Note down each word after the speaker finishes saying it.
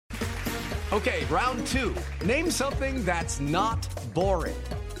Okay, round two. Name something that's not boring.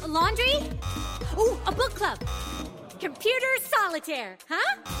 A laundry? Ooh, a book club. Computer solitaire,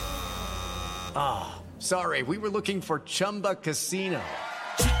 huh? Ah, sorry, we were looking for Chumba Casino.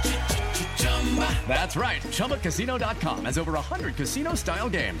 That's right, ChumbaCasino.com has over 100 casino-style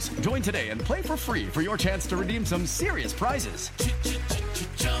games. Join today and play for free for your chance to redeem some serious prizes.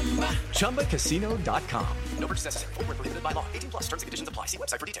 ChumbaCasino.com. No purchase necessary. Void where prohibited by law. 18 plus. Terms and conditions apply. See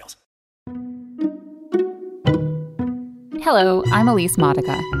website for details. Hello, I'm Elise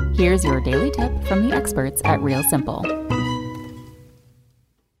Modica. Here's your daily tip from the experts at Real Simple.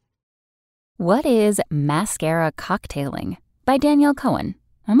 What is mascara cocktailing? By Danielle Cohen.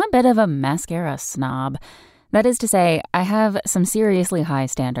 I'm a bit of a mascara snob. That is to say, I have some seriously high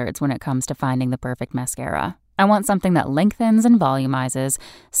standards when it comes to finding the perfect mascara. I want something that lengthens and volumizes,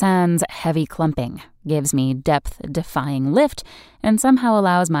 sans heavy clumping, gives me depth-defying lift, and somehow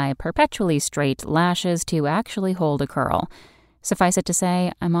allows my perpetually straight lashes to actually hold a curl. Suffice it to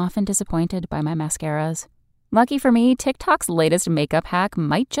say, I'm often disappointed by my mascaras. Lucky for me, TikTok's latest makeup hack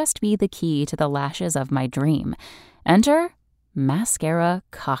might just be the key to the lashes of my dream. Enter mascara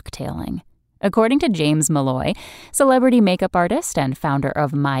cocktailing. According to James Malloy, celebrity makeup artist and founder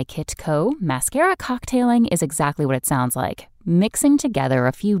of My Kit Co., mascara cocktailing is exactly what it sounds like, mixing together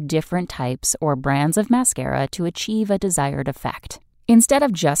a few different types or brands of mascara to achieve a desired effect. Instead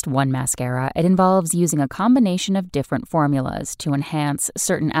of just one mascara, it involves using a combination of different formulas to enhance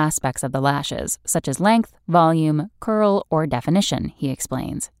certain aspects of the lashes, such as length, volume, curl, or definition, he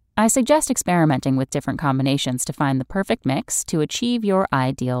explains. I suggest experimenting with different combinations to find the perfect mix to achieve your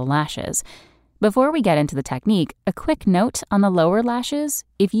ideal lashes. Before we get into the technique, a quick note on the lower lashes.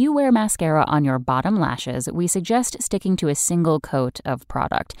 If you wear mascara on your bottom lashes, we suggest sticking to a single coat of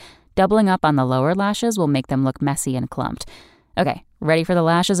product. Doubling up on the lower lashes will make them look messy and clumped. Okay, ready for the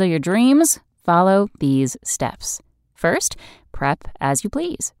lashes of your dreams? Follow these steps. First, prep as you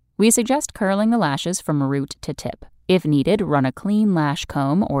please. We suggest curling the lashes from root to tip. If needed, run a clean lash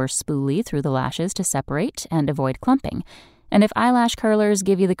comb or spoolie through the lashes to separate and avoid clumping. And if eyelash curlers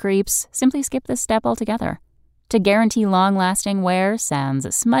give you the creeps, simply skip this step altogether. To guarantee long-lasting wear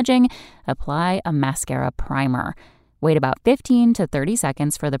sans smudging, apply a mascara primer. Wait about 15 to 30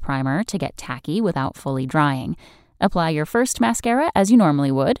 seconds for the primer to get tacky without fully drying. Apply your first mascara as you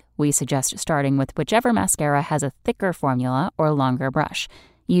normally would. We suggest starting with whichever mascara has a thicker formula or longer brush.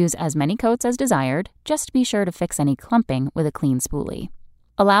 Use as many coats as desired. Just be sure to fix any clumping with a clean spoolie.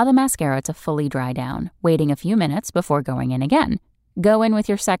 Allow the mascara to fully dry down, waiting a few minutes before going in again. Go in with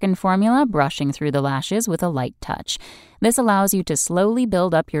your second formula, brushing through the lashes with a light touch. This allows you to slowly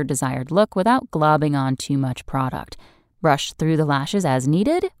build up your desired look without globbing on too much product. Brush through the lashes as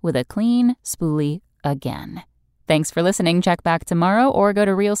needed with a clean spoolie again. Thanks for listening. Check back tomorrow or go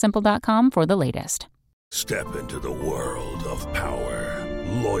to realsimple.com for the latest. Step into the world of power,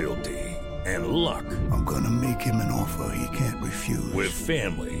 loyalty, and luck. I'm gonna make him an offer he can't refuse. With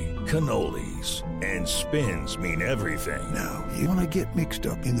family, cannolis, and spins mean everything. Now, you wanna get mixed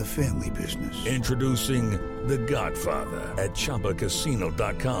up in the family business. Introducing The Godfather at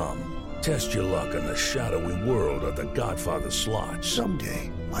ChumbaCasino.com. Test your luck in the shadowy world of The Godfather slot.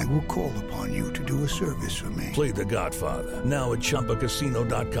 Someday, I will call upon you to do a service for me. Play The Godfather, now at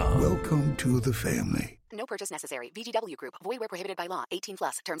ChumbaCasino.com. Welcome to the family. No purchase necessary. VGW Group. Void where prohibited by law. 18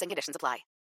 plus. Terms and conditions apply.